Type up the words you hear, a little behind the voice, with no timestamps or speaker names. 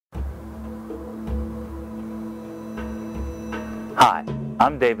Hi,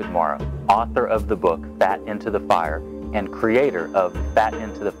 I'm David Morrow, author of the book Fat into the Fire and creator of Fat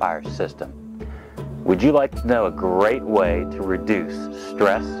into the Fire system. Would you like to know a great way to reduce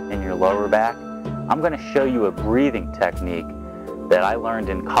stress in your lower back? I'm going to show you a breathing technique that I learned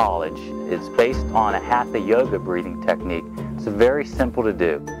in college. It's based on a hatha yoga breathing technique. It's very simple to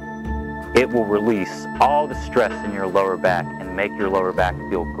do. It will release all the stress in your lower back and make your lower back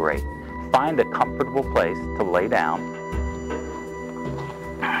feel great. Find a comfortable place to lay down.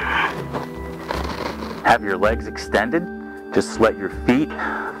 Have your legs extended. Just let your feet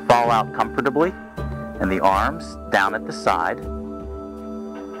fall out comfortably and the arms down at the side.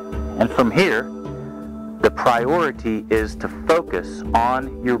 And from here, the priority is to focus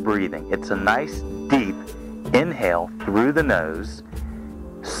on your breathing. It's a nice deep inhale through the nose,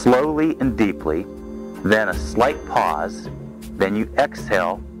 slowly and deeply, then a slight pause, then you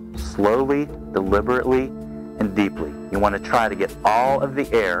exhale slowly, deliberately, and deeply. You want to try to get all of the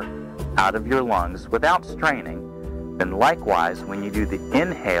air out of your lungs without straining. Then likewise, when you do the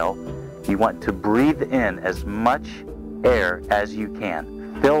inhale, you want to breathe in as much air as you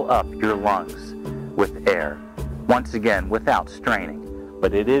can. Fill up your lungs with air. Once again, without straining.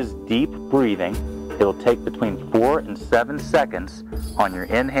 But it is deep breathing. It'll take between 4 and 7 seconds on your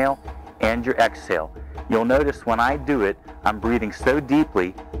inhale and your exhale. You'll notice when I do it, I'm breathing so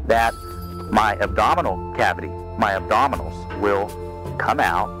deeply that my abdominal cavity, my abdominals will come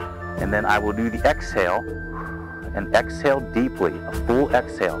out, and then I will do the exhale and exhale deeply, a full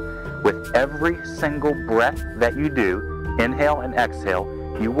exhale. With every single breath that you do, inhale and exhale,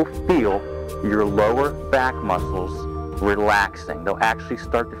 you will feel your lower back muscles relaxing. They'll actually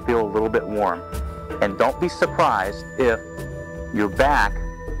start to feel a little bit warm. And don't be surprised if your back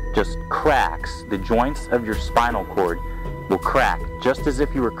just cracks. The joints of your spinal cord will crack just as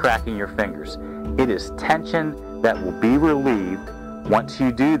if you were cracking your fingers. It is tension that will be relieved once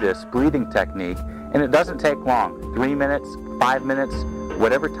you do this breathing technique, and it doesn't take long. 3 minutes, 5 minutes,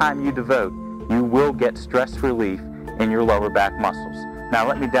 whatever time you devote, you will get stress relief in your lower back muscles. Now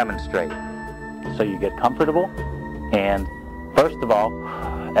let me demonstrate. So you get comfortable, and first of all,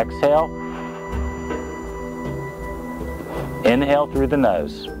 exhale. Inhale through the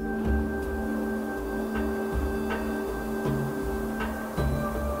nose.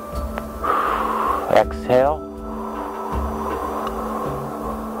 Exhale.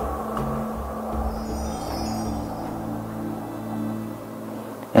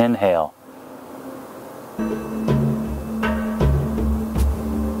 Inhale.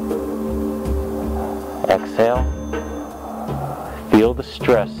 Exhale. Feel the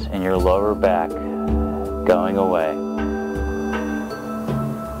stress in your lower back going away.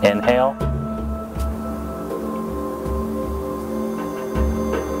 Inhale.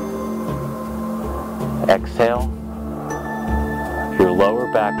 Exhale. Your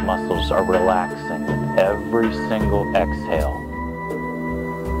lower back muscles are relaxing with every single exhale.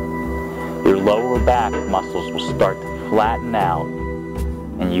 Your lower back muscles will start to flatten out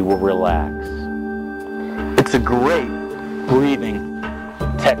and you will relax. It's a great breathing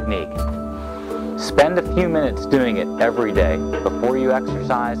technique. Spend a few minutes doing it every day, before you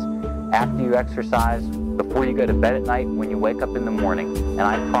exercise, after you exercise, before you go to bed at night, when you wake up in the morning, and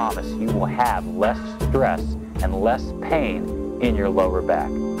I promise you will have less stress and less pain in your lower back.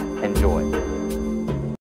 Enjoy.